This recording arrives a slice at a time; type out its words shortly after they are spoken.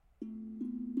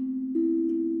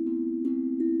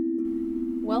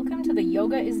Welcome to the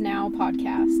Yoga is Now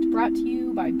podcast, brought to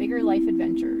you by Bigger Life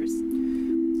Adventures.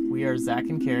 We are Zach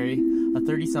and Carrie, a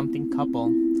 30-something couple.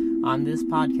 On this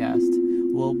podcast,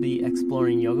 we'll be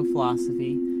exploring yoga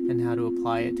philosophy and how to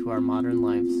apply it to our modern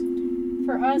lives.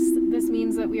 For us, this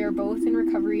means that we are both in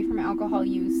recovery from alcohol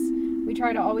use. We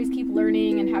try to always keep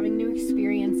learning and having new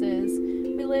experiences.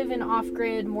 We live an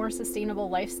off-grid, more sustainable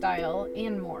lifestyle,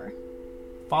 and more.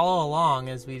 Follow along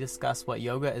as we discuss what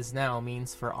yoga is now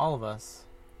means for all of us.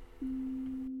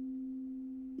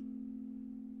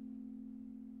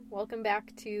 Welcome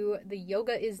back to the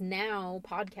Yoga is Now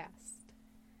podcast.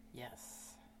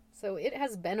 Yes. So it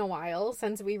has been a while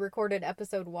since we recorded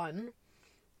episode 1.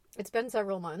 It's been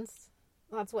several months.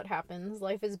 That's what happens.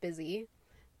 Life is busy.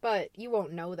 But you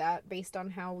won't know that based on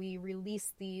how we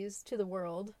release these to the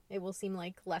world. It will seem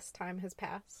like less time has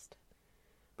passed.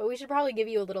 But we should probably give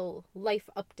you a little life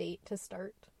update to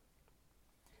start.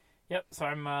 Yep, so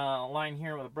I'm lying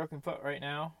here with a broken foot right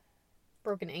now.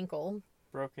 Broken ankle.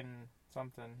 Broken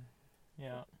something,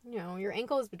 yeah. You know, your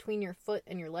ankle is between your foot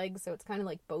and your leg, so it's kind of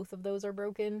like both of those are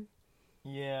broken.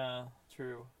 Yeah,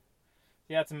 true.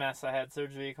 Yeah, it's a mess. I had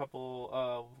surgery a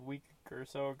couple week or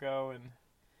so ago, and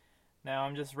now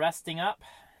I'm just resting up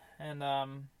and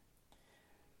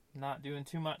not doing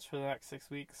too much for the next 6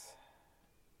 weeks.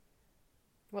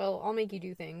 Well, I'll make you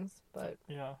do things, but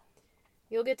yeah,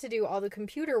 you'll get to do all the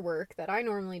computer work that I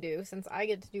normally do, since I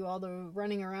get to do all the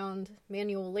running around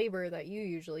manual labor that you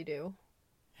usually do.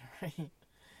 Right.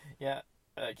 Yeah,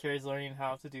 Carrie's learning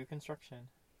how to do construction.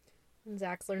 And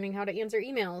Zach's learning how to answer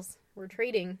emails. We're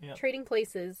trading. Yep. Trading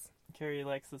places. Carrie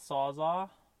likes the Sawzall.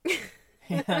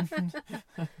 And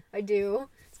I do.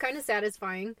 It's kind of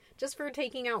satisfying. Just for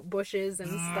taking out bushes and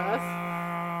stuff.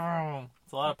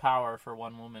 It's a lot of power for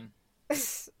one woman.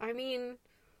 I mean,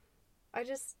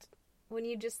 when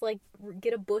you just, like,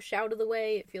 get a bush out of the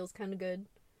way, it feels kind of good.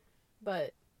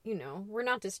 But, you know, we're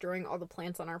not destroying all the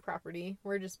plants on our property.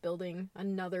 We're just building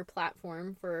another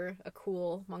platform for a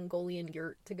cool Mongolian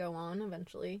yurt to go on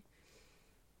eventually.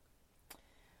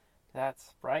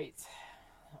 That's right.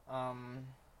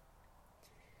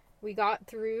 We got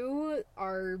through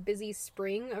our busy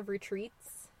spring of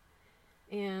retreats,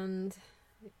 and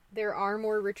there are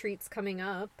more retreats coming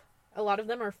up. A lot of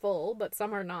them are full, but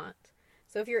some are not.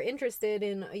 So if you're interested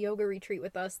in a yoga retreat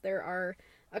with us, there are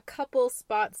a couple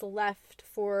spots left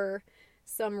for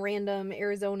some random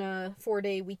Arizona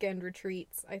 4-day weekend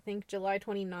retreats. I think July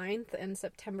 29th and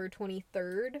September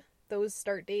 23rd. Those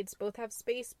start dates both have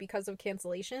space because of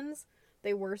cancellations.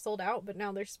 They were sold out, but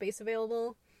now there's space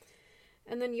available.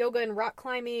 And then yoga and rock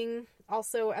climbing,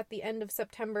 also at the end of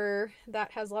September.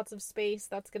 That has lots of space.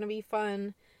 That's going to be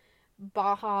fun.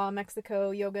 Baja, Mexico,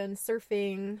 yoga and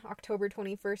surfing, October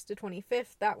 21st to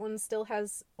 25th. That one still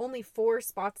has only 4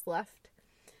 spots left.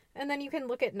 And then you can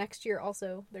look at next year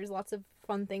also. There's lots of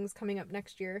fun things coming up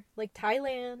next year, like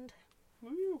Thailand.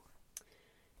 Woo.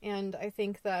 And I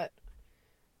think that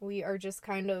we are just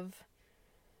kind of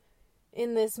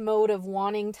in this mode of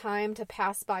wanting time to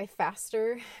pass by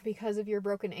faster because of your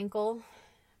broken ankle.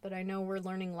 But I know we're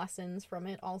learning lessons from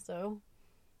it also.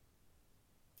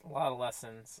 A lot of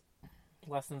lessons.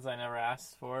 Lessons I never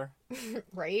asked for.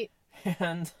 Right?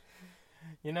 And,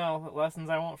 you know,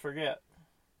 lessons I won't forget.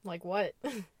 Like what?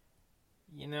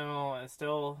 You know,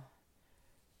 still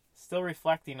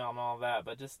reflecting on all that,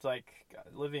 but just, like,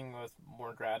 living with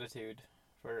more gratitude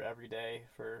for every day,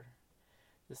 for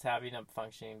just having a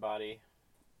functioning body.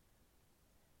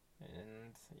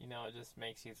 And, you know, it just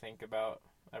makes you think about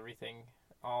everything.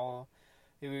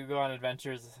 We go on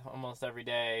adventures almost every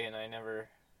day, and I never...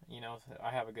 You know,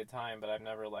 I have a good time, but I've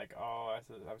never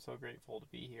I'm so grateful to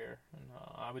be here. And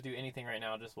I would do anything right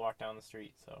now, just walk down the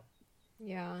street, so.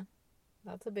 Yeah,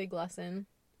 that's a big lesson.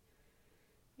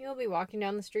 You'll be walking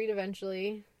down the street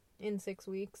eventually, in 6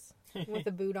 weeks, with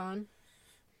a boot on.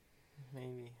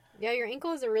 Maybe. Yeah, your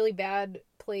ankle is a really bad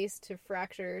place to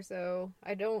fracture, so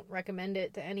I don't recommend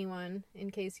it to anyone in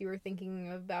case you were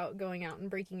thinking about going out and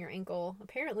breaking your ankle.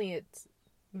 Apparently it's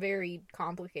very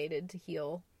complicated to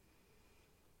heal.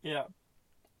 Yeah,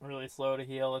 really slow to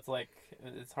heal.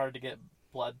 It's hard to get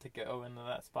blood to go into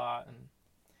that spot, and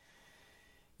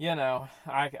you know,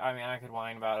 I mean, I could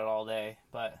whine about it all day,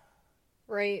 but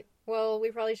right. Well, we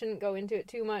probably shouldn't go into it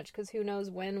too much because who knows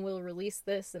when we'll release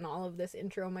this, and all of this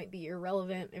intro might be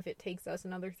irrelevant if it takes us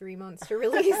another 3 months to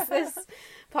release this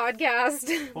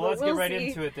podcast. Well, let's get right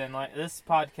into it then. Like, this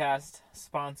podcast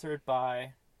sponsored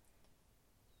by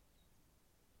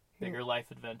Bigger Life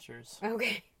Adventures.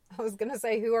 Okay. I was gonna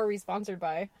say, who are we sponsored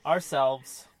by?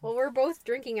 Ourselves. Well, we're both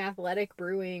drinking Athletic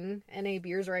Brewing NA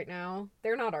beers right now.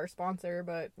 They're not our sponsor,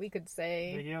 but we could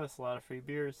They say, give us a lot of free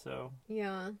beers, so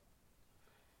yeah.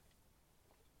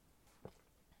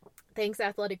 Thanks,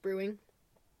 Athletic Brewing.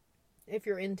 If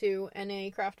you're into NA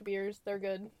craft beers, they're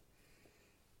good.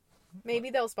 Maybe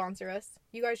they'll sponsor us.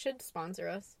 You guys should sponsor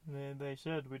us. they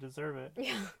should. We deserve it.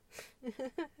 Yeah.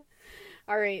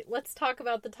 All right, let's talk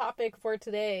about the topic for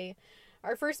today.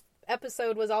 Our first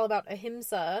episode was all about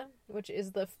ahimsa, which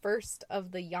is the first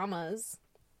of the yamas.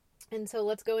 And so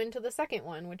let's go into the second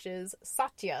one, which is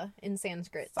satya in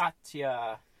Sanskrit.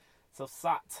 Satya. So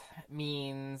sat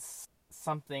means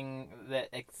something that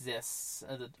exists,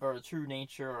 or a true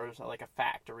nature, or like a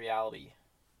fact, a reality.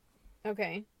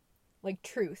 Okay. Like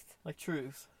truth. Like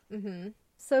truth. Mm-hmm.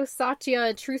 So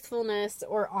satya, truthfulness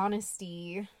or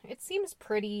honesty, it seems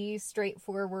pretty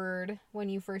straightforward when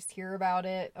you first hear about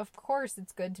it. Of course,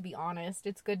 it's good to be honest.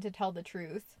 It's good to tell the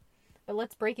truth. But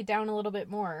let's break it down a little bit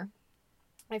more.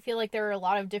 I feel like there are a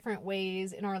lot of different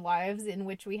ways in our lives in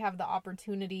which we have the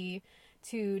opportunity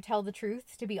to tell the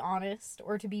truth, to be honest,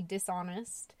 or to be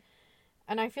dishonest.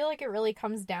 And I feel like it really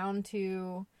comes down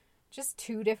to just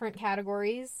two different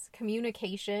categories: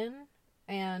 communication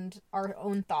and our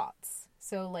own thoughts.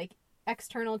 So, like,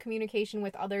 external communication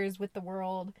with others, with the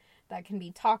world, that can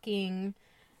be talking,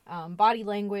 body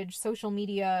language, social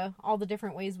media, all the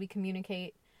different ways we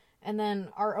communicate. And then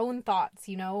our own thoughts,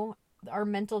 you know, our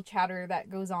mental chatter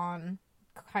that goes on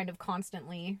kind of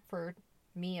constantly, for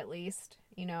me at least,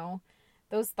 you know.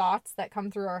 Those thoughts that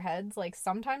come through our heads, like,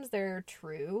 sometimes they're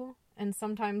true and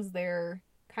sometimes they're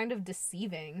kind of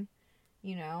deceiving,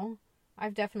 you know.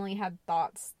 I've definitely had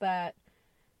thoughts that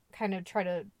kind of try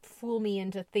to fool me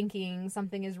into thinking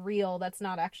something is real that's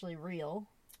not actually real.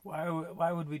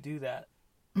 Why would we do that?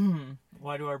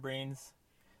 Why do our brains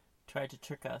try to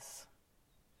trick us?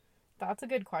 That's a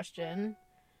good question.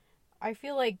 I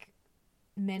feel like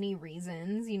many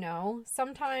reasons, you know.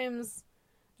 Sometimes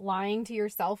lying to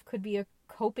yourself could be a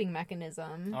coping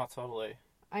mechanism. Oh, totally.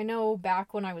 I know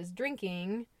back when I was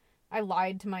drinking, I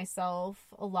lied to myself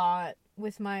a lot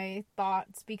with my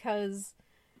thoughts because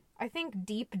I think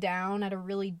deep down at a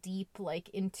really deep, like,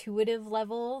 intuitive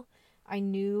level, I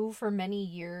knew for many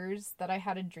years that I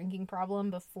had a drinking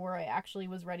problem before I actually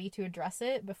was ready to address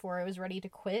it, before I was ready to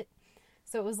quit.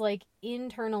 So it was like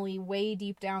internally, way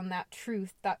deep down, that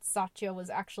truth, that satya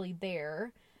was actually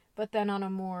there. But then on a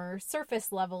more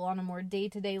surface level, on a more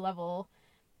day-to-day level,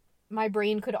 my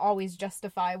brain could always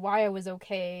justify why I was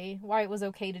okay, why it was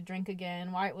okay to drink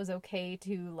again, why it was okay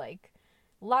to, like,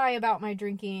 lie about my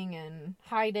drinking and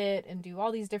hide it and do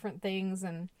all these different things.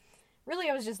 And really,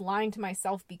 I was just lying to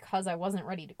myself because I wasn't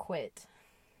ready to quit.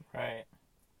 Right.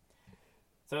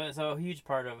 So a huge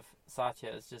part of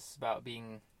satya is just about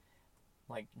being,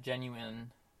 like,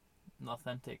 genuine and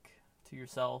authentic to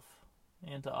yourself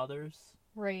and to others.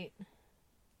 Right.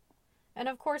 And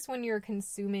of course, when you're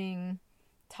consuming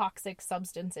toxic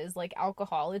substances like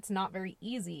alcohol, it's not very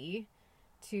easy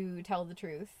to tell the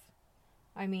truth.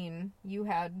 I mean, you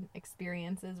had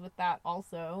experiences with that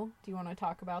also. Do you want to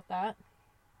talk about that?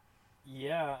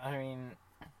 Yeah, I mean,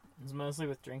 it's mostly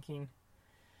with drinking.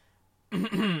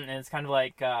 And it's kind of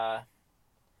like the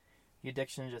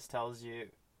addiction just tells you,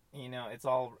 you know, it's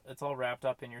all wrapped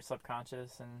up in your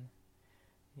subconscious, and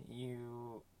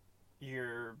you'll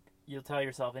tell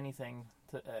yourself anything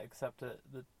except that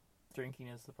the drinking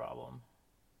is the problem.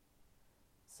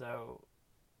 So,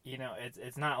 you know,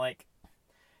 it's not like,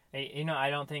 you know, I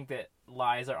don't think that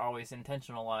lies are always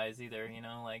intentional lies either, you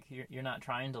know, like you're not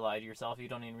trying to lie to yourself. You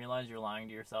don't even realize you're lying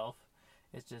to yourself.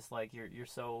 It's just like you're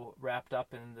so wrapped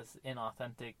up in this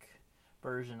inauthentic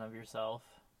version of yourself.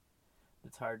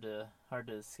 It's hard to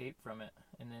escape from it,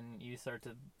 and then you start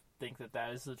to think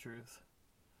that is the truth.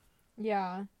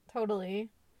 Yeah, totally.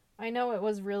 I know it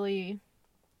was really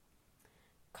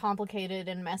complicated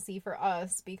and messy for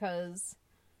us because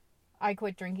I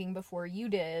quit drinking before you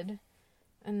did.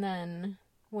 And then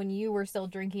when you were still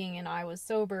drinking and I was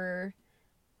sober,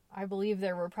 I believe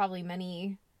there were probably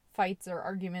many fights or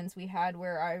arguments we had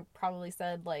where I probably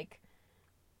said, like,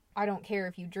 I don't care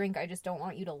if you drink, I just don't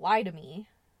want you to lie to me.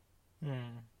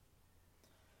 And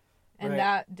right.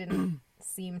 That didn't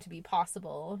seem to be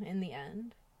possible in the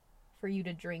end, for you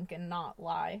to drink and not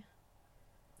lie.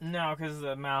 No, because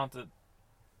the amount that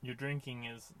you're drinking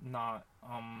is not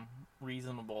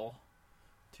reasonable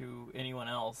to anyone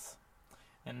else.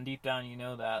 And deep down you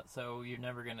know that, so you're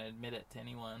never going to admit it to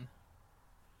anyone.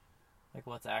 Like,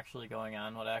 what's actually going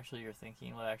on, what actually you're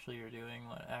thinking, what actually you're doing,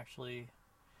 what actually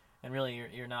And really,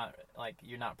 you're not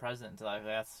present. Like,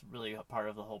 that's really a part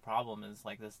of the whole problem, is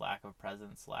like this lack of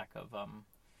presence, lack of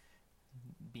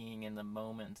being in the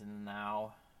moment and the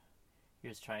now.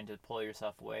 You're just trying to pull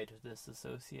yourself away to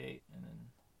disassociate, and then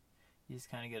you just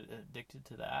kind of get addicted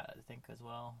to that, I think, as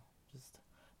well. Just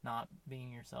not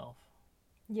being yourself.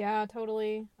 Yeah,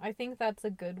 totally. I think that's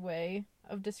a good way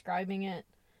of describing it.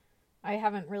 I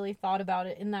haven't really thought about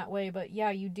it in that way, but yeah,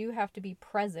 you do have to be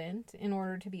present in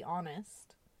order to be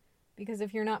honest. Because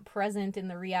if you're not present in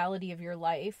the reality of your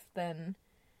life, then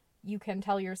you can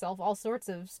tell yourself all sorts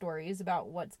of stories about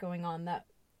what's going on that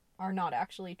are not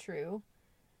actually true.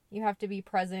 You have to be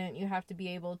present. You have to be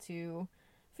able to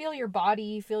feel your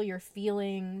body, feel your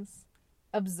feelings,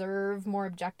 observe more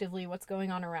objectively what's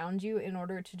going on around you in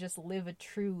order to just live a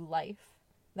true life.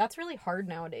 That's really hard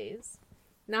nowadays.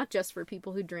 Not just for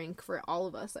people who drink, for all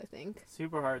of us, I think.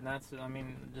 Super hard, and that's, I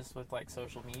mean, just with like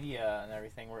social media and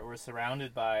everything, we're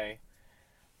surrounded by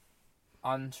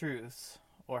untruths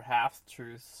or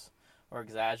half-truths or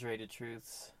exaggerated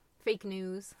truths. Fake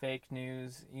news.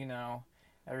 You know,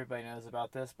 everybody knows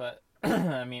about this, but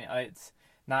I mean, it's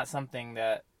not something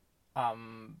that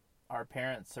our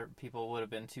parents or people would have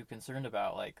been too concerned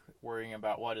about, like worrying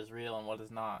about what is real and what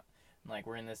is not. And, like,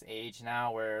 we're in this age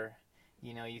now where,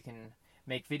 you know, you can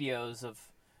make videos of,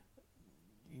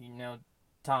 you know,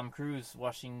 Tom Cruise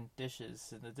washing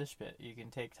dishes in the dish pit. You can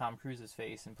take Tom Cruise's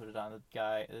face and put it on the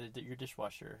guy, your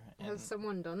dishwasher. And, has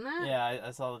someone done that? Yeah,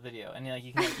 I saw the video, and like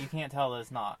you can't tell that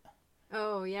it's not.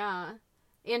 Oh yeah,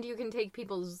 and you can take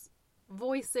people's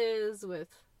voices with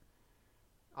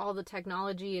all the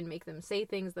technology and make them say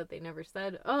things that they never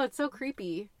said. Oh, it's so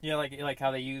creepy. Yeah, like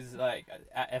how they use, like,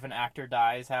 if an actor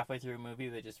dies halfway through a movie,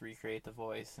 they just recreate the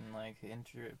voice and like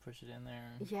push it in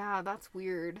there. Yeah, that's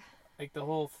weird. Like the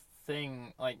whole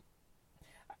thing, like,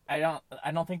 I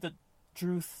don't think the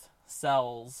truth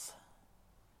sells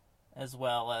as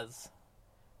well as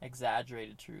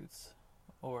exaggerated truths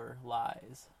or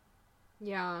lies.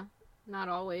 Yeah, not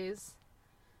always.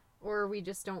 Or we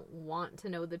just don't want to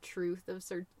know the truth of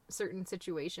certain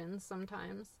situations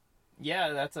sometimes.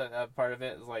 Yeah, that's a part of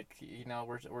it. Is like, you know,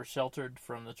 we're sheltered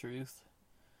from the truth,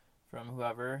 from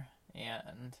whoever,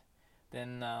 and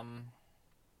then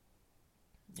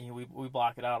you know, we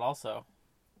block it out also.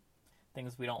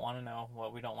 Things we don't want to know,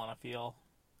 what we don't want to feel.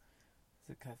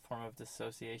 It's a kind of form of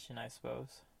dissociation, I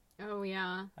suppose. Oh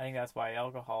yeah. I think that's why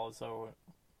alcohol is so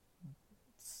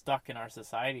stuck in our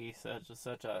society,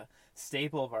 such a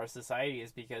staple of our society,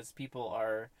 is because people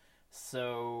are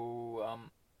so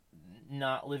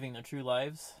not living their true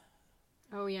lives.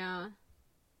 Oh yeah.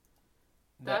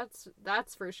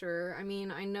 That's for sure. I mean,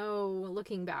 I know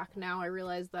looking back now, I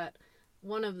realize that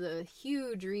one of the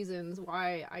huge reasons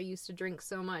why I used to drink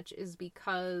so much is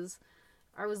because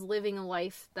I was living a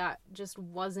life that just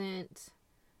wasn't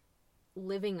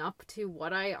living up to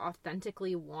what I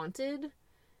authentically wanted.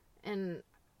 And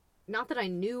not that I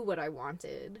knew what I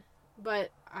wanted, but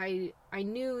I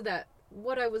knew that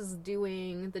what I was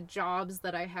doing, the jobs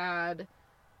that I had,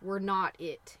 were not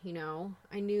it, you know?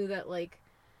 I knew that, like,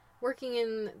 working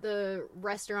in the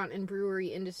restaurant and brewery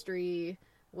industry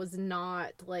was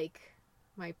not, like,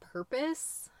 my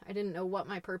purpose. I didn't know what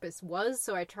my purpose was,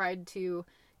 so I tried to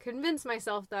convince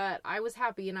myself that I was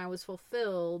happy and I was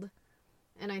fulfilled.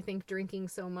 And I think drinking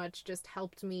so much just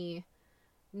helped me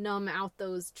numb out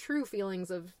those true feelings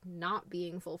of not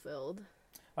being fulfilled.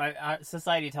 Our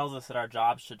society tells us that our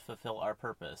jobs should fulfill our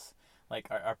purpose. Like,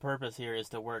 our purpose here is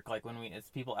to work. Like, when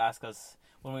people ask us,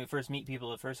 when we first meet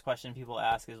people, the first question people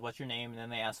ask is, what's your name? And then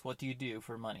they ask, what do you do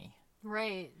for money?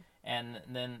 Right. And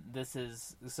then this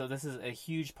is a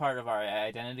huge part of our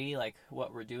identity, like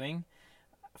what we're doing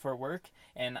for work.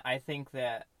 And I think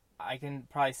that I can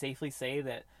probably safely say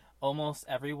that almost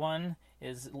everyone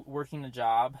is working a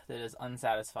job that is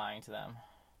unsatisfying to them.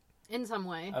 In some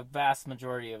way. A vast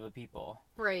majority of the people,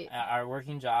 right, are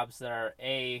working jobs that are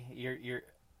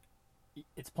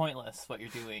it's pointless what you're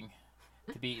doing.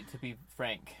 to be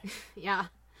frank. Yeah.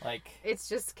 Like, it's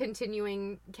just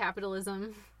continuing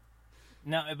capitalism.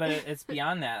 No, but it's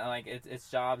beyond that. Like, it's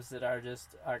jobs that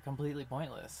are completely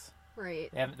pointless.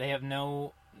 Right. They have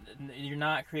no. You're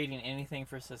not creating anything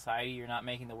for society. You're not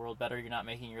making the world better. You're not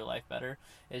making your life better.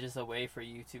 It's just a way for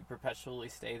you to perpetually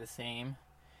stay the same,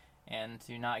 and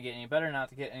to not get any better, not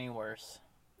to get any worse.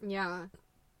 Yeah.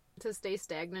 To stay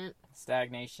stagnant.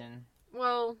 Stagnation.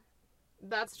 Well,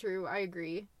 that's true. I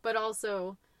agree. But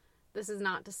also, this is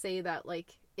not to say that,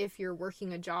 like, if you're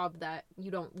working a job that you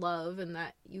don't love and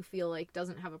that you feel like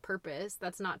doesn't have a purpose,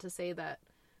 that's not to say that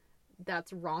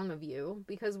that's wrong of you,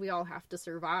 because we all have to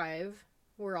survive.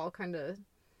 We're all kind of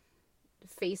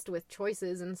faced with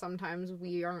choices, and sometimes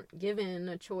we aren't given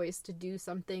a choice to do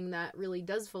something that really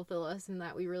does fulfill us and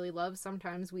that we really love.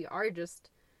 Sometimes we are just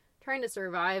trying to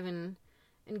survive and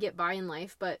get by in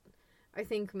life. But I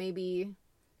think maybe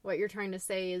what you're trying to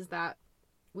say is that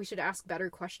we should ask better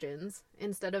questions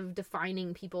instead of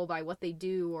defining people by what they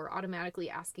do or automatically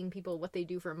asking people what they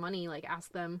do for money. Like,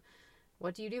 ask them,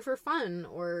 what do you do for fun?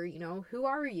 Or, who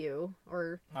are you?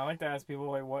 Or I like to ask people,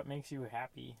 like, what makes you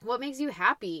happy? What makes you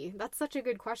happy? That's such a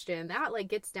good question. That,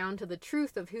 gets down to the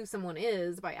truth of who someone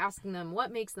is by asking them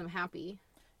what makes them happy.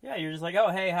 Yeah, you're just like, oh,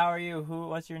 hey, how are you?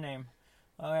 What's your name?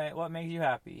 All right, what makes you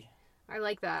happy? I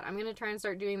like that. I'm going to try and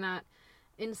start doing that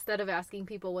instead of asking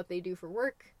people what they do for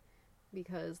work,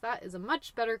 because that is a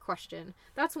much better question.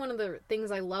 That's one of the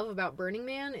things I love about Burning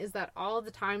Man, is that all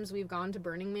the times we've gone to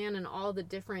Burning Man and all the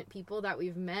different people that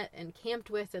we've met and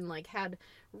camped with and had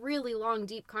really long,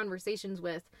 deep conversations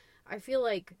with, I feel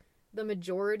like the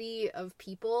majority of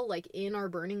people in our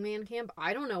Burning Man camp,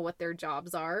 I don't know what their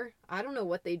jobs are. I don't know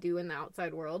what they do in the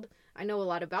outside world. I know a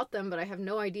lot about them, but I have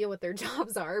no idea what their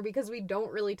jobs are because we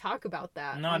don't really talk about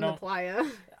that on the playa.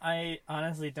 I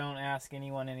honestly don't ask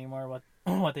anyone anymore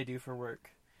what they do for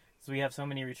work. So we have so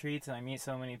many retreats and I meet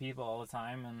so many people all the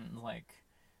time, and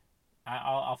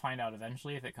I'll find out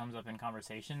eventually if it comes up in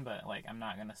conversation, but I'm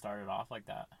not going to start it off like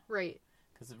that. Right.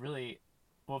 Because it really,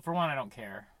 well, for one, I don't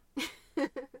care.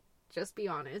 Just be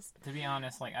honest. To be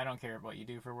honest, I don't care what you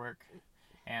do for work.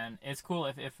 And it's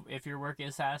cool if your work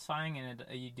is satisfying and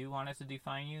you do want it to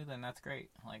define you, then that's great.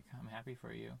 I'm happy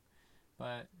for you.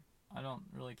 But I don't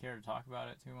really care to talk about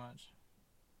it too much.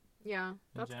 Yeah,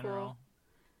 that's cool.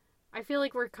 I feel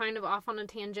like we're kind of off on a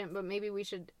tangent, but maybe we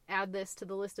should add this to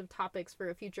the list of topics for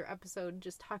a future episode,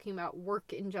 just talking about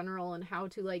work in general and how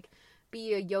to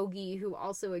be a yogi who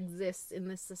also exists in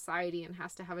this society and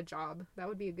has to have a job. That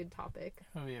would be a good topic.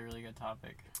 That would be a really good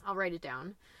topic. I'll write it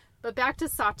down. But back to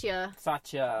Satya.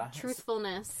 Satya.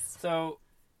 Truthfulness. So,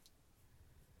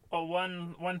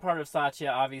 one part of Satya,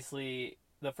 obviously,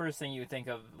 the first thing you would think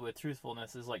of with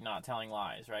truthfulness is not telling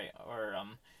lies, right? Or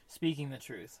speaking the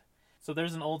truth. So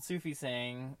there's an old Sufi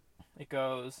saying, it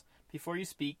goes, before you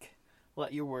speak,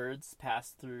 let your words pass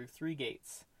through 3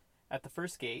 gates. At the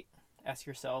first gate, ask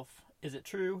yourself, is it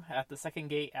true? At the second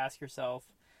gate, ask yourself,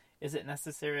 is it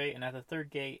necessary? And at the third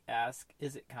gate, ask,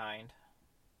 is it kind?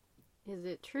 Is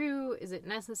it true? Is it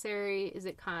necessary? Is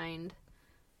it kind?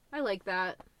 I like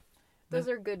that. Those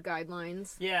are good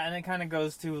guidelines. Yeah, and it kind of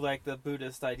goes to the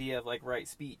Buddhist idea of right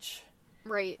speech.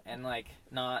 Right. And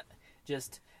not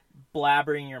just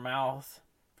blabbering your mouth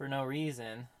for no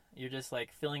reason. You're just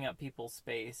filling up people's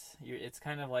space. It's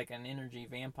kind of like an energy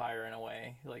vampire in a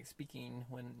way, speaking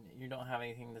when you don't have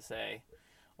anything to say,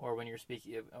 or when you're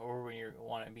speaking, or when you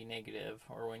want to be negative,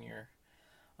 or when you're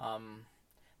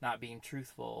not being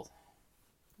truthful.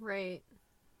 Right.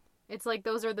 It's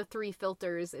those are the 3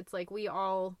 filters. It's we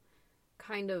all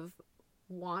kind of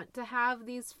want to have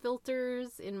these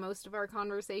filters in most of our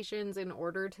conversations in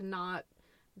order to not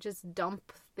just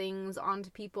dump things onto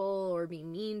people or be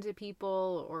mean to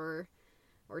people or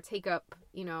take up,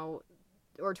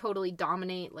 or totally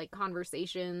dominate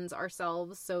conversations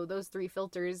ourselves. So those 3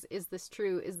 filters, is this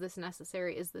true? Is this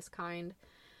necessary? Is this kind?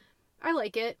 I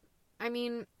like it. I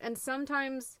mean, and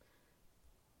sometimes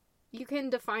you can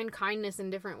define kindness in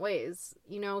different ways.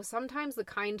 Sometimes the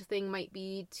kind thing might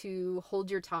be to hold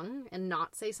your tongue and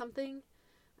not say something.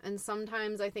 And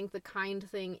sometimes I think the kind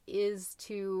thing is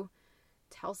to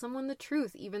tell someone the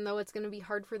truth, even though it's going to be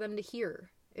hard for them to hear.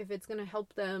 If it's going to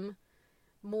help them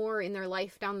more in their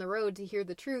life down the road to hear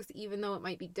the truth, even though it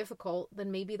might be difficult,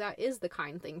 then maybe that is the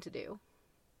kind thing to do.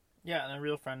 Yeah, and a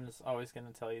real friend is always going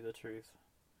to tell you the truth,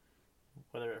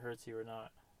 whether it hurts you or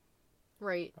not.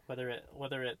 Right. Whether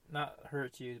it not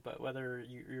hurts you, but whether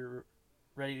you're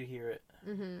ready to hear it.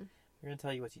 Mm-hmm. We're going to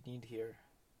tell you what you need to hear.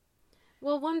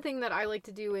 Well, one thing that I like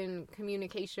to do in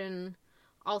communication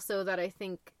also that I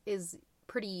think is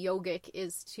pretty yogic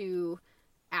is to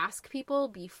ask people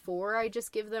before I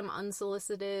just give them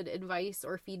unsolicited advice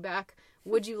or feedback,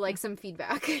 would you like some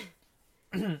feedback?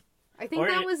 I think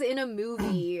that was in a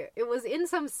movie. It was in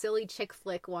some silly chick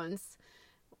flick once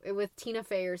with Tina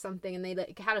Fey or something, and they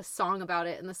had a song about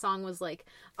it, and the song was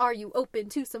are you open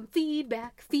to some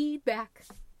feedback?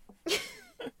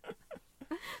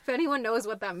 If anyone knows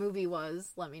what that movie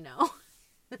was, let me know.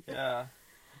 Yeah.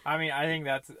 I mean, I think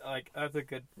that's a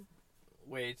good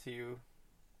way to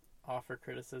offer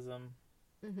criticism.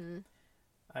 Mm-hmm.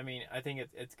 I mean, I think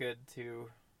it's good to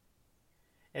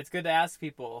ask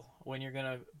people when you're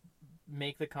gonna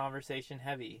make the conversation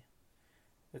heavy.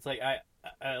 It's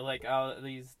I like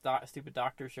these stupid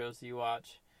doctor shows you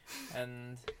watch,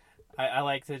 and I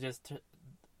like to just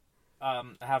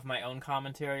have my own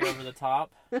commentary over the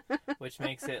top, which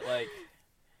makes it like,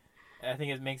 I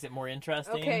think it makes it more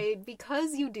interesting. Okay,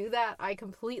 because you do that, I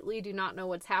completely do not know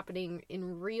what's happening in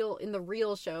the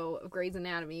real show of Grey's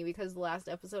Anatomy, because the last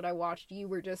episode I watched, you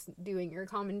were just doing your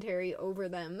commentary over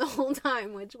them the whole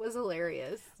time, which was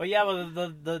hilarious. But yeah, well,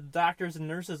 the doctors and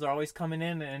nurses are always coming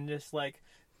in and just like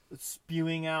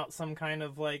spewing out some kind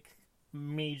of like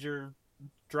major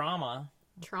drama.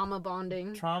 Trauma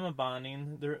bonding.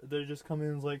 They're just coming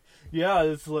in like, yeah,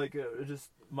 it's like just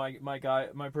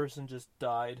my person just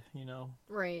died, you know.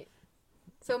 Right.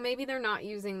 So maybe they're not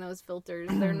using those filters.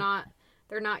 They're not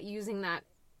using that,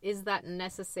 is that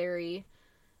necessary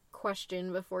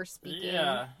question before speaking.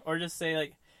 Yeah, or just say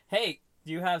like, hey,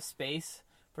 do you have space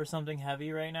for something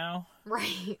heavy right now?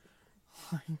 Right.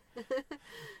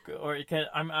 Or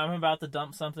I'm about to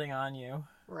dump something on you.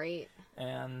 Right.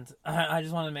 And I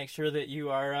just want to make sure that you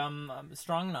are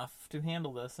strong enough to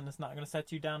handle this, and it's not going to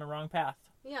set you down a wrong path.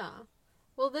 Yeah.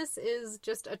 Well, this is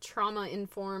just a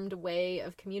trauma-informed way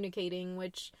of communicating,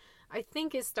 which I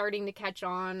think is starting to catch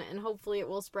on, and hopefully it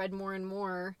will spread more and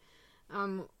more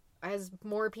as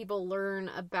more people learn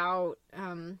about,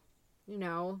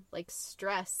 like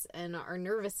stress and our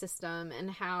nervous system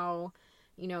and how,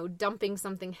 dumping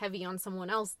something heavy on someone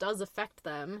else does affect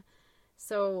them.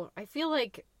 So I feel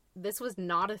like this was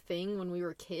not a thing when we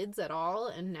were kids at all,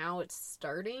 and now it's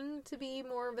starting to be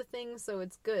more of a thing, so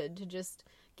it's good to just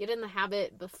get in the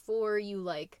habit before you,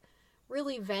 like,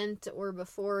 really vent, or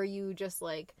before you just,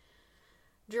 like,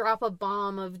 drop a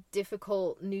bomb of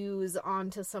difficult news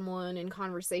onto someone in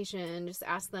conversation. Just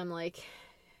ask them, like,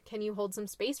 can you hold some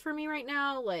space for me right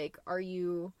now? Like, are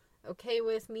you okay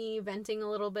with me venting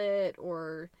a little bit,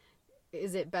 or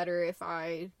is it better if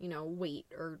I, wait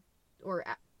or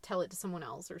tell it to someone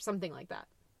else or something like that?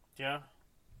 Yeah.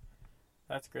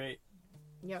 That's great.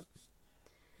 Yep.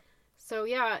 So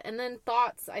yeah, and then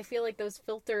thoughts. I feel like those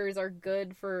filters are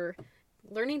good for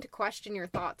learning to question your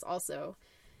thoughts also.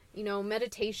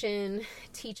 Meditation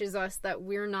teaches us that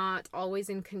we're not always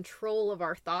in control of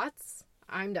our thoughts.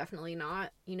 I'm definitely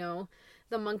not.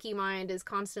 The monkey mind is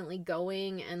constantly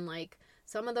going, and like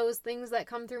some of those things that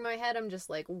come through my head, I'm just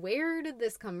like, where did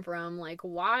this come from? Like,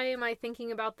 why am I thinking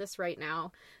about this right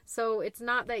now? So it's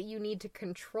not that you need to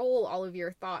control all of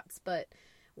your thoughts, but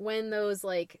when those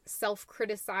like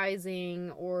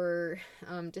self-criticizing or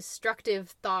destructive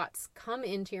thoughts come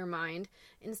into your mind,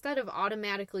 instead of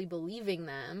automatically believing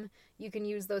them, you can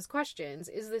use those questions.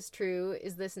 Is this true?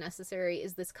 Is this necessary?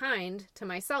 Is this kind to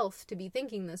myself to be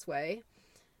thinking this way?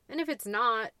 And if it's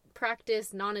not,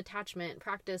 practice non-attachment,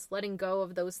 practice letting go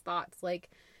of those thoughts,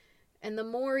 and the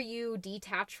more you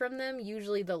detach from them,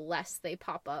 usually the less they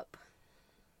pop up.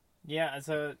 Yeah,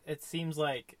 so it seems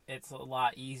like it's a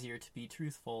lot easier to be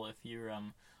truthful if you're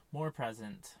more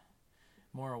present,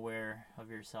 more aware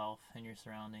of yourself and your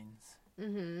surroundings.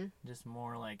 Mm-hmm. Just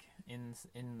more like in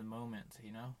the moment,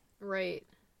 Right.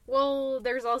 Well,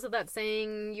 there's also that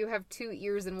saying, you have 2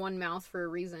 ears and 1 mouth for a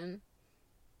reason.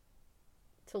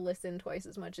 To listen twice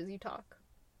as much as you talk.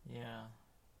 Yeah.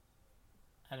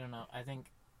 I don't know. I think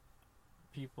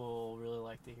people really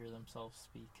like to hear themselves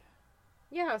speak.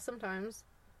 Yeah, sometimes.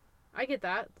 I get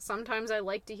that. Sometimes I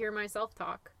like to hear myself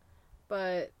talk.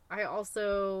 But I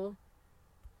also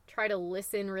try to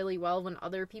listen really well when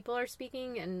other people are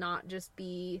speaking and not just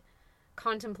be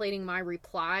contemplating my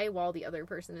reply while the other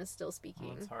person is still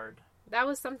speaking. Oh, it's hard. That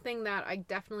was something that I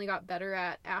definitely got better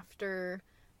at after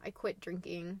I quit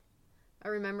drinking. I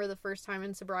remember the first time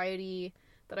in sobriety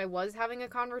that I was having a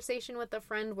conversation with a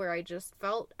friend where I just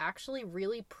felt actually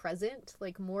really present,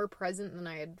 like more present than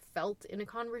I had felt in a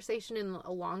conversation in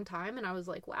a long time. And I was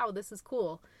like, wow, this is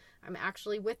cool. I'm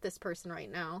actually with this person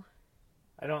right now.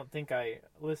 I don't think I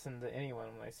listen to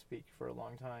anyone when I speak for a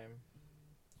long time.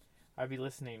 I'd be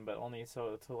listening, but only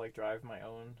so to like drive my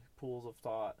own pools of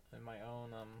thought and my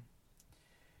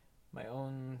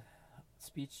own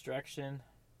speech direction.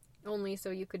 Only so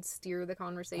you could steer the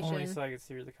conversation. Only so I could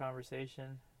steer the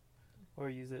conversation. Or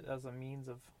use it as a means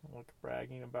of like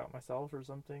bragging about myself or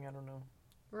something. I don't know.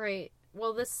 Right.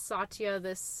 Well, this satya,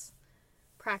 this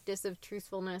practice of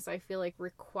truthfulness, I feel like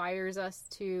requires us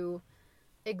to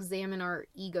examine our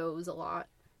egos a lot.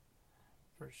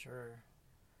 For sure.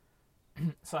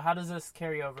 So how does this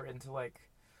carry over into like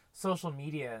social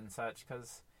media and such?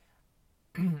 Because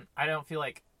I feel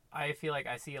like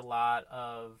I see a lot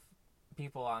of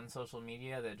people on social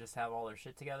media that just have all their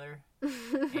shit together.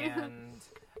 And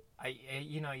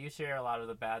you share a lot of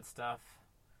the bad stuff.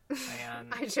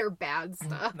 And I share bad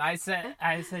stuff. I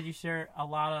said you share a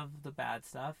lot of the bad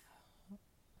stuff.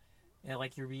 And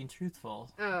like you're being truthful.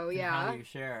 Oh, yeah. In how you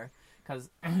share. Because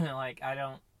like I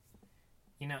don't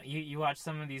you know, you watch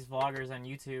some of these vloggers on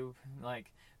YouTube,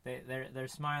 like they're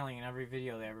smiling in every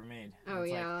video they ever made. And Oh,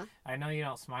 it's yeah. like, I know you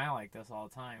don't smile like this all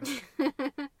the time.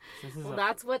 This is Well,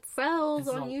 that's what sells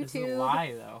on YouTube. This is a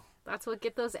lie, though. That's what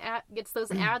gets those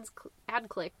ad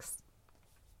clicks.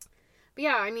 But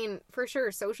yeah, I mean, for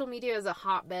sure, social media is a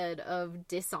hotbed of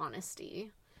dishonesty.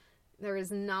 There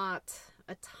is not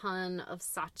a ton of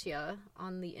satya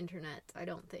on the internet, I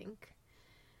don't think.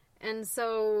 And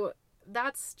so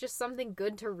that's just something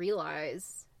good to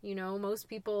realize. You know, most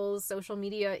people's social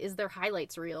media is their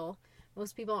highlights reel.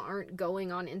 Most people aren't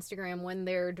going on Instagram when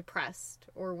they're depressed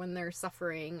or when they're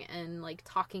suffering and like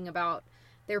talking about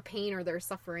their pain or their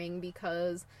suffering,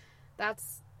 because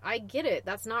I get it.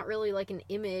 That's not really like an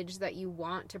image that you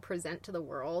want to present to the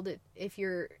world. If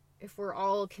we're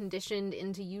all conditioned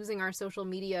into using our social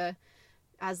media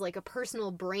as like a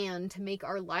personal brand to make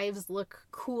our lives look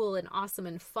cool and awesome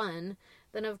and fun,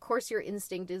 then of course your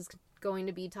instinct is going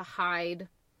to be to hide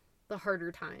the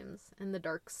harder times and the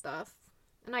dark stuff.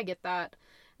 And I get that.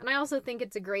 And I also think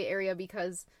it's a gray area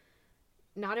because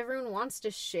not everyone wants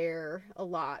to share a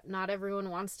lot. Not everyone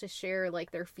wants to share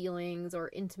like their feelings or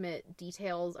intimate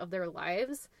details of their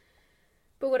lives.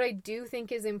 But what I do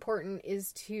think is important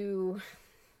is to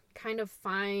kind of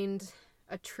find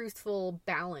a truthful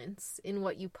balance in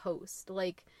what you post.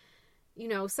 Like, you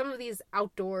know, some of these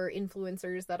outdoor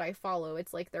influencers that I follow,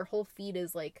 it's like their whole feed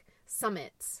is like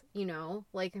summits, you know,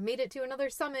 like I made it to another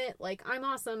summit, like I'm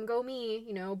awesome, go me,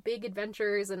 you know, big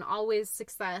adventures and always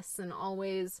success and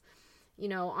always, you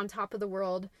know, on top of the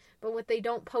world. But what they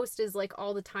don't post is like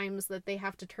all the times that they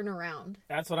have to turn around.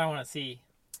 That's what I want to see.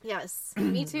 Yes,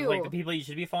 me too. Like the people you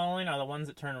should be following are the ones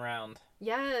that turn around.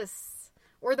 Yes.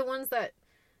 Or the ones that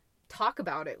talk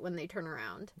about it when they turn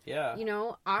around. Yeah. You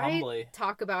know, I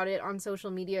talk about it on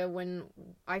social media when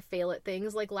I fail at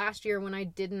things. Like last year when I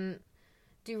didn't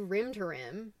do rim to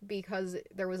rim because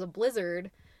there was a blizzard,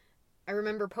 I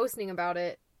remember posting about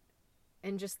it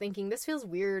and just thinking, this feels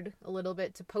weird a little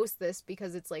bit to post this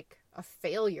because it's like a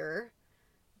failure.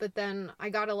 But then I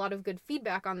got a lot of good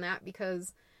feedback on that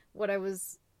because what I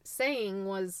was saying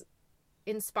was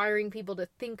inspiring people to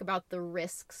think about the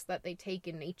risks that they take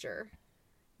in nature.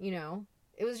 You know,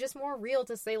 it was just more real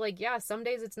to say like, yeah, some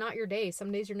days it's not your day.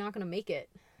 Some days you're not going to make it.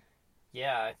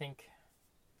 Yeah, I think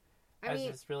that's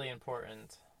just really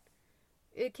important.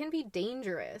 It can be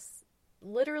dangerous.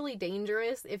 Literally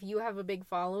dangerous if you have a big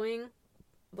following,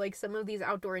 like some of these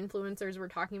outdoor influencers we're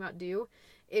talking about do.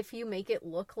 If you make it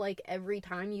look like every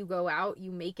time you go out,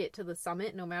 you make it to the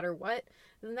summit no matter what,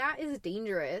 then that is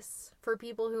dangerous for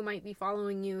people who might be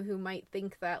following you, who might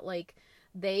think that like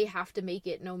they have to make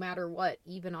it no matter what,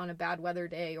 even on a bad weather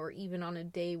day or even on a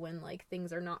day when like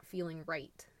things are not feeling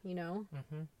right, you know?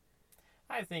 Mm-hmm.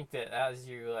 I think that as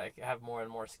you like have more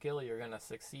and more skill, you're going to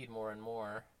succeed more and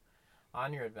more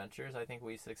on your adventures. I think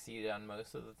we succeeded on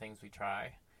most of the things we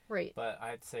try. Right. But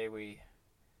I'd say we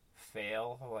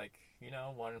fail like, you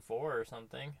know, 1 in 4 or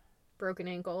something. Broken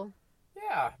ankle.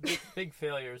 Yeah, big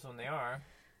failures when they are.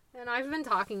 And I've been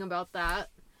talking about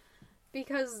that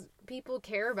because people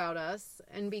care about us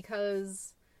and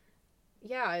because,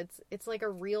 yeah, it's like a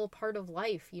real part of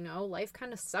life, you know? Life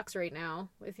kind of sucks right now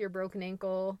with your broken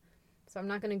ankle. So I'm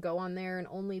not going to go on there and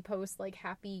only post like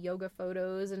happy yoga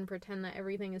photos and pretend that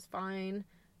everything is fine.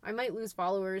 I might lose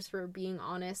followers for being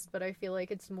honest, but I feel like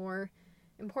it's more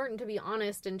important to be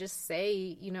honest and just say,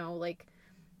 you know, like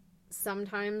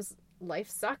sometimes life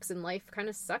sucks and life kind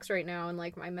of sucks right now and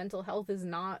like my mental health is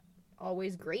not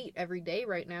always great every day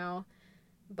right now.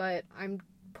 But I'm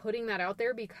putting that out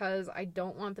there because I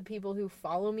don't want the people who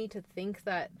follow me to think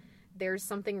that there's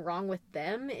something wrong with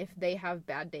them if they have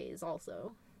bad days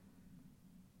also.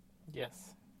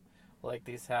 Yes. Like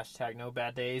these hashtag no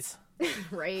bad days.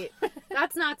 Right.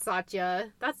 That's not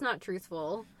Satya. That's not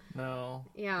truthful. No.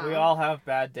 Yeah. We all have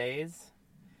bad days.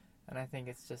 And I think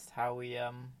it's just how we,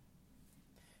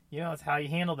 you know, it's how you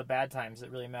handle the bad times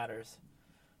that really matters.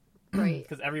 Right.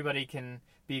 Because everybody can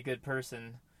be a good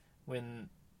person when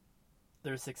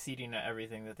they're succeeding at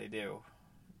everything that they do.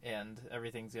 And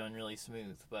everything's going really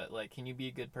smooth. But, like, can you be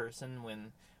a good person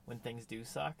when things do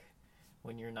suck?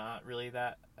 When you're not really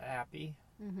that happy?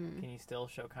 Mm-hmm. Can you still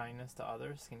show kindness to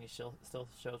others? Can you still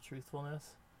show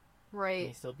truthfulness? Right. Can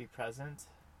you still be present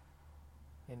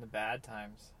in the bad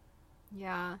times?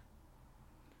 Yeah.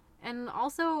 And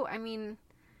also, I mean,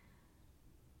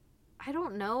 I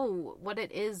don't know what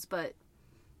it is, but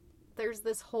there's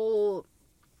this whole,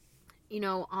 you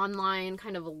know, online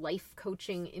kind of life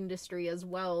coaching industry as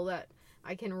well that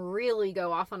I can really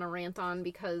go off on a rant on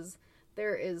because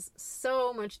there is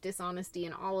so much dishonesty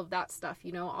and all of that stuff,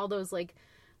 you know, all those like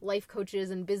life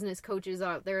coaches and business coaches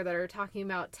out there that are talking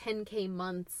about 10K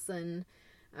months and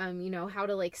how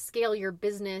to like scale your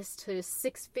business to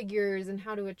 6 figures and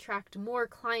how to attract more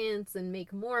clients and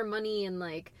make more money, and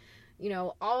like,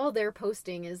 all they're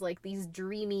posting is like these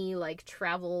dreamy, like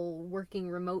travel, working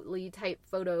remotely type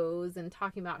photos and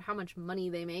talking about how much money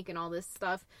they make and all this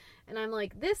stuff. And I'm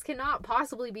like, this cannot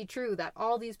possibly be true that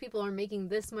all these people are making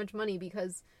this much money,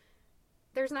 because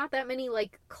there's not that many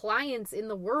like clients in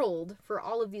the world for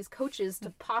all of these coaches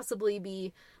to possibly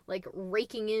be like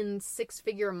raking in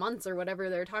 6-figure months or whatever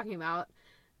they're talking about.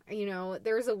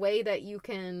 There's a way that you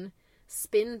can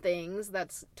spin things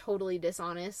that's totally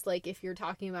dishonest. Like if you're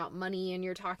talking about money and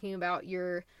you're talking about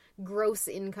your gross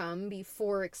income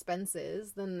before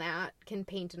expenses, then that can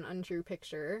paint an untrue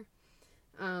picture.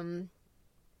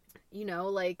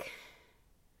 Like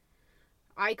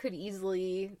I could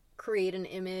easily create an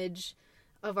image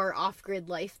of our off-grid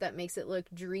life that makes it look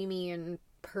dreamy and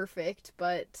perfect,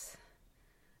 but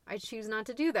I choose not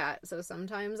to do that. So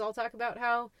sometimes I'll talk about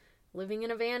how living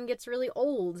in a van gets really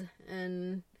old,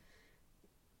 and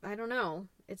I don't know.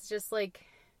 It's just like,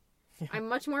 I'm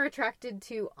much more attracted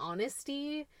to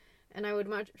honesty, and I would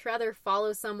much rather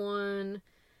follow someone,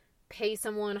 pay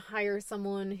someone, hire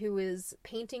someone who is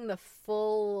painting the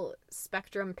full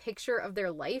spectrum picture of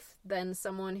their life than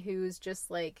someone who's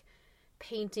just like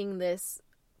painting this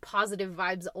positive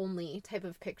vibes only type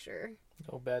of picture.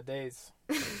 No bad days.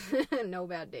 No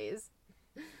bad days.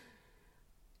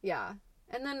 Yeah.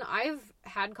 And then I've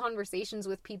had conversations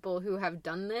with people who have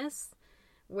done this,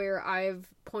 where I've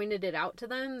pointed it out to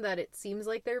them that it seems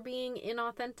like they're being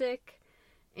inauthentic,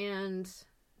 and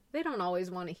they don't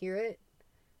always want to hear it.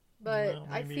 But well,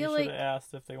 I maybe feel you like should have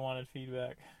asked if they wanted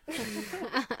feedback.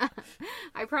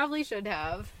 I probably should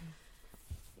have.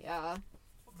 Yeah.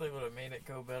 They would have made it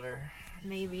go better.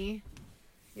 Maybe.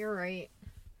 You're right.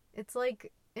 It's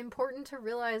like important to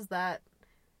realize that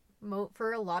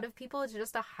for a lot of people it's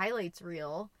just a highlights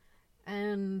reel,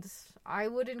 and I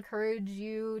would encourage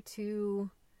you to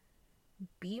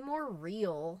be more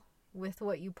real with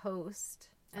what you post,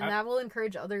 and that will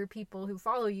encourage other people who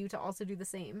follow you to also do the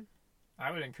same. I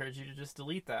would encourage you to just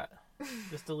delete that.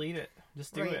 Just delete it.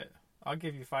 Just do Right. it. I'll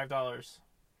give you $5.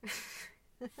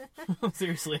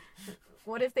 Seriously.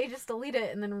 What if they just delete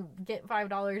it and then get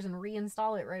 $5 and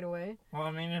reinstall it right away? Well,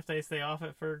 I mean, if they stay off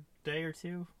it for a day or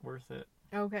two, worth it.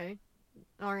 Okay.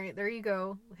 All right, there you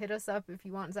go. Hit us up if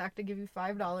you want Zach to give you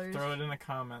 $5. Throw it in the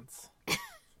comments.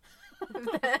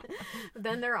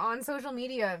 Then they're on social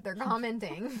media if they're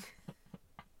commenting.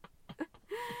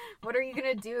 What are you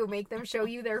going to do? Make them show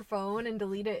you their phone and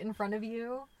delete it in front of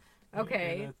you?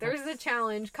 Okay, there's a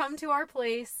challenge. Come to our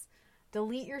place,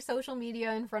 delete your social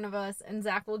media in front of us, and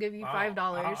Zach will give you $5.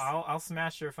 I'll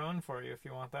smash your phone for you if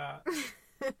you want that.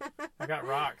 I got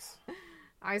rocks.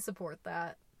 I support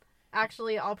that.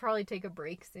 Actually, I'll probably take a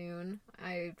break soon.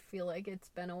 I feel like it's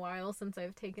been a while since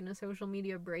I've taken a social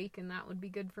media break, and that would be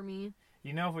good for me.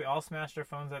 You know, if we all smashed our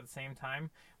phones at the same time,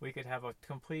 we could have a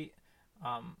complete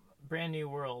brand new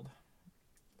world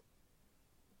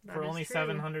for only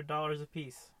 $700 a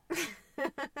piece.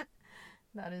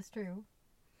 That is true.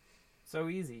 So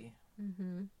easy.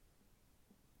 Mm-hmm.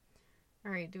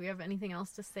 All right, do we have anything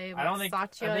else to say about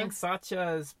Satya? I think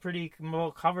Satya is pretty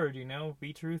well covered,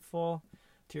 Be truthful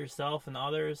to yourself and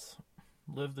others.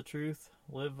 Live the truth.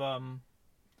 Live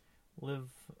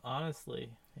honestly.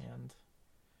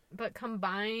 But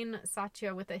combine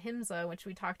Satya with Ahimsa, which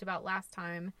we talked about last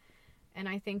time. And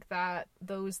I think that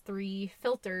those 3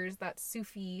 filters, that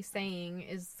Sufi saying,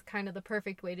 is kind of the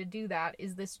perfect way to do that.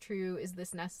 Is this true? Is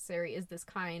this necessary? Is this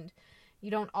kind?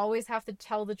 You don't always have to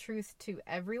tell the truth to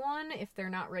everyone if they're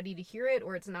not ready to hear it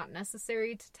or it's not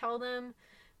necessary to tell them.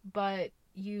 But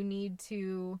you need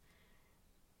to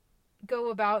go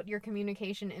about your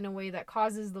communication in a way that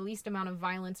causes the least amount of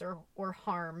violence or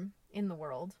harm in the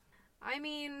world. I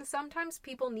mean, sometimes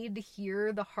people need to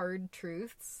hear the hard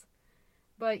truths.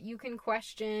 But you can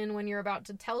question when you're about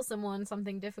to tell someone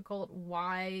something difficult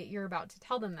why you're about to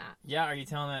tell them that. Yeah, are you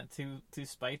telling that to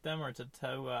spite them or to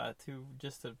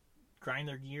just to grind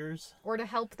their gears? Or to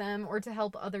help them or to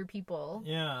help other people.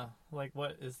 Yeah, like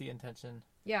what is the intention?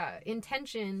 Yeah,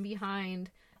 intention behind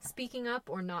speaking up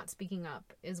or not speaking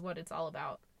up is what it's all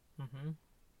about. Mm-hmm.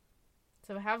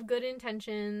 So have good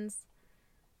intentions,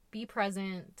 be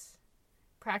present,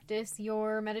 practice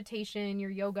your meditation,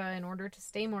 your yoga in order to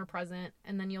stay more present,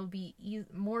 and then you'll be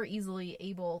more easily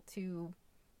able to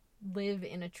live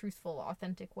in a truthful,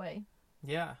 authentic way.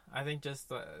 Yeah, I think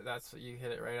just that's what you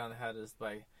hit it right on the head is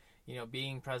by,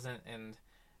 being present and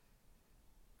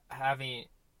having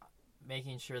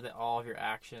making sure that all of your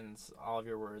actions, all of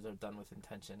your words are done with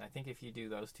intention. I think if you do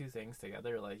those two things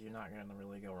together, like, you're not going to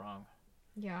really go wrong.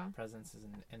 Yeah. Presence is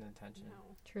an intention.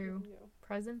 No. True.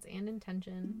 Presence and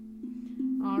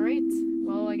intention. All right.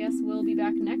 Well, I guess we'll be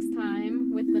back next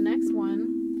time with the next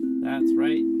one. That's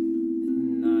right.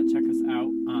 And check us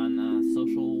out on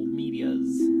social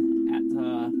medias at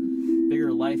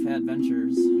Bigger Life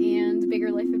Adventures. And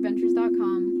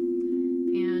biggerlifeadventures.com.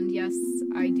 And yes,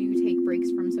 I do take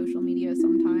breaks from social media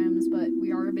sometimes, but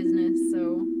we are a business,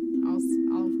 so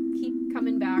I'll keep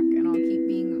coming back and I'll keep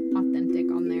being authentic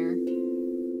on there.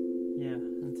 Yeah,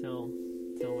 until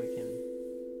we can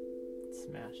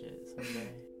smash it someday.